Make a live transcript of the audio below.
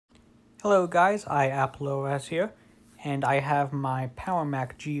Hello guys, iAppleOS here, and I have my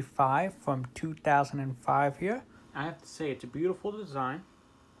PowerMac G5 from 2005 here. I have to say it's a beautiful design,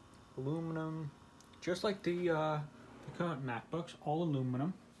 aluminum, just like the current MacBooks, all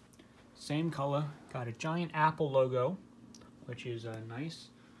aluminum, same color, got a giant Apple logo, which is nice.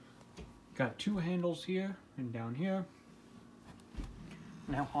 Got two handles here and down here.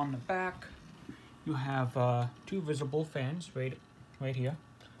 Now on the back, you have two visible fans right here.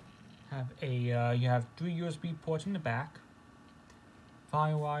 You have three USB ports in the back,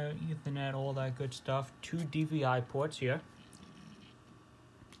 FireWire, Ethernet, all that good stuff. Two DVI ports here,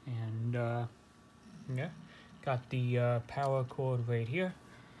 and yeah, got the power cord right here.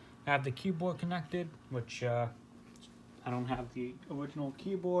 I have the keyboard connected, which I don't have the original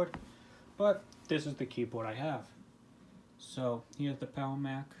keyboard, but this is the keyboard I have. So here's the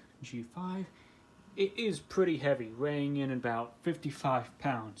PowerMac G5. It is pretty heavy, weighing in about 55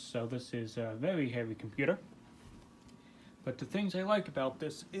 pounds, so this is a very heavy computer. But the things I like about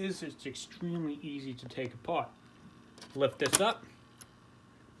this is it's extremely easy to take apart. Lift this up,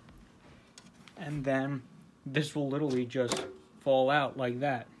 and then this will literally just fall out like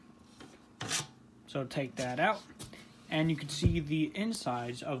that. So take that out, and you can see the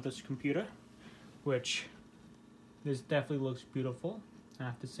insides of this computer, which this definitely looks beautiful. I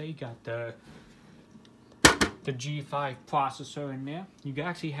have to say, you got the G5 processor in there. You can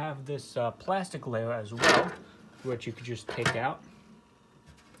actually have this plastic layer as well, which you could just take out.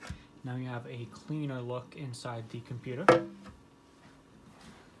 Now you have a cleaner look inside the computer.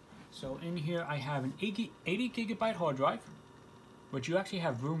 So in here I have an 80 gigabyte hard drive, which you actually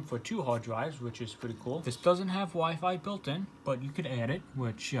have room for two hard drives, which is pretty cool. This doesn't have Wi-Fi built in, but you could add it,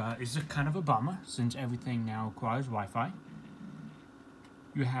 which is kind of a bummer since everything now requires Wi-Fi.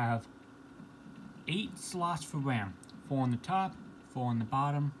 You have 8 slots for RAM, 4 on the top, 4 on the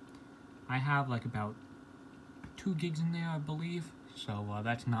bottom. I have like about 2 gigs in there, I believe, so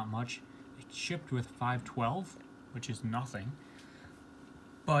that's not much. It's shipped with 512, which is nothing.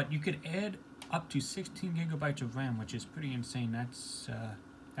 But you could add up to 16 gigabytes of RAM, which is pretty insane. That's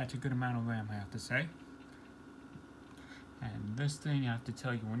a good amount of RAM, I have to say. And this thing, I have to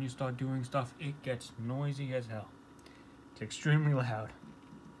tell you, when you start doing stuff, it gets noisy as hell. It's extremely loud.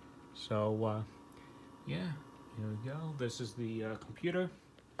 So, yeah, here we go. This is the computer.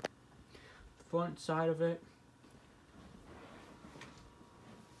 Front side of it.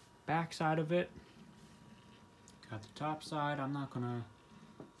 Back side of it. Got the top side. I'm not going to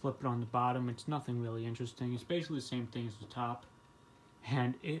flip it on the bottom. It's nothing really interesting. It's basically the same thing as the top.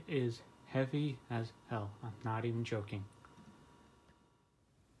 And it is heavy as hell. I'm not even joking.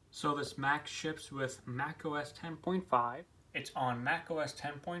 So this Mac ships with macOS 10.5. It's on macOS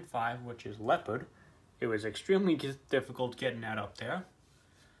 10.5, which is Leopard. It was extremely difficult getting that up there.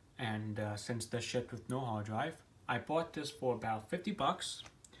 And since this shipped with no hard drive, I bought this for about 50 bucks,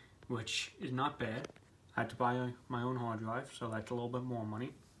 which is not bad. I had to buy my own hard drive, so that's a little bit more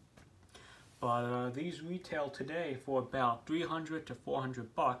money. But these retail today for about 300 to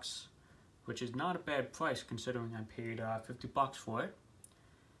 400 bucks, which is not a bad price considering I paid 50 bucks for it.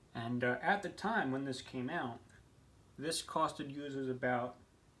 And at the time when this came out, this costed users about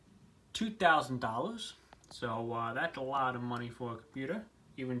 $2,000. So that's a lot of money for a computer,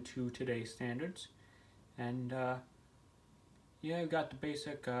 even to today's standards. And yeah, you got the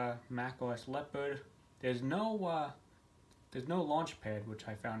basic macOS Leopard. There's no Launchpad, which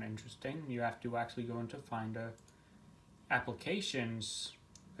I found interesting. You have to actually go into Finder, Applications.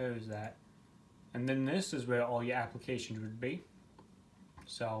 Where is that? And then this is where all your applications would be.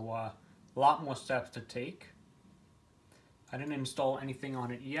 So a lot more steps to take. I didn't install anything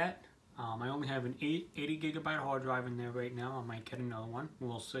on it yet. I only have an 80 gigabyte hard drive in there right now. I might get another one.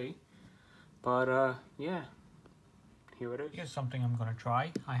 We'll see. But yeah, here it is. Here's something I'm going to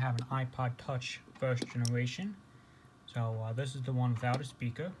try. I have an iPod Touch first generation. So this is the one without a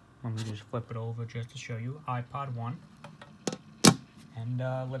speaker. Let me just flip it over just to show you. iPod 1.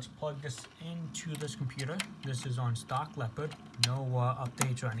 And let's plug this into this computer. This is on stock Leopard. No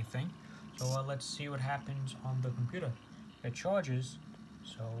updates or anything. So let's see what happens on the computer. It charges.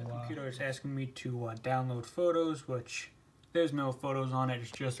 So the computer is asking me to download photos, which there's no photos on it.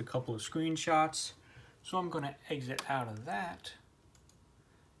 It's just a couple of screenshots. So I'm going to exit out of that.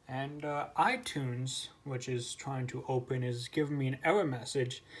 And iTunes, which is trying to open, is giving me an error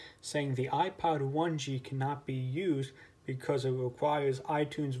message saying the iPod 1G cannot be used because it requires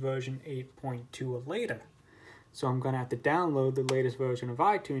iTunes version 8.2 or later. So I'm going to have to download the latest version of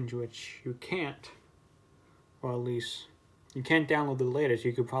iTunes, which you can't. Or at least, you can't download the latest.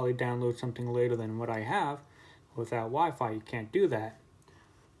 You could probably download something later than what I have. Without Wi-Fi, you can't do that.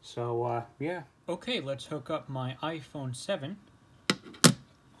 So yeah. Okay, let's hook up my iPhone 7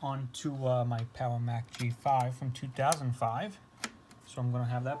 onto my Power Mac G5 from 2005. So I'm gonna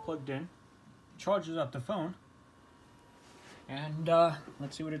have that plugged in. Charges up the phone. And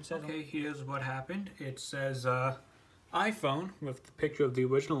let's see what it says. Okay, here's what happened. It says iPhone with the picture of the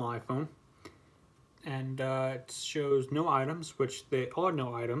original iPhone. And it shows no items, which there are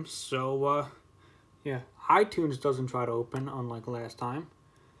no items. So yeah, iTunes doesn't try to open unlike last time.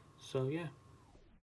 So yeah.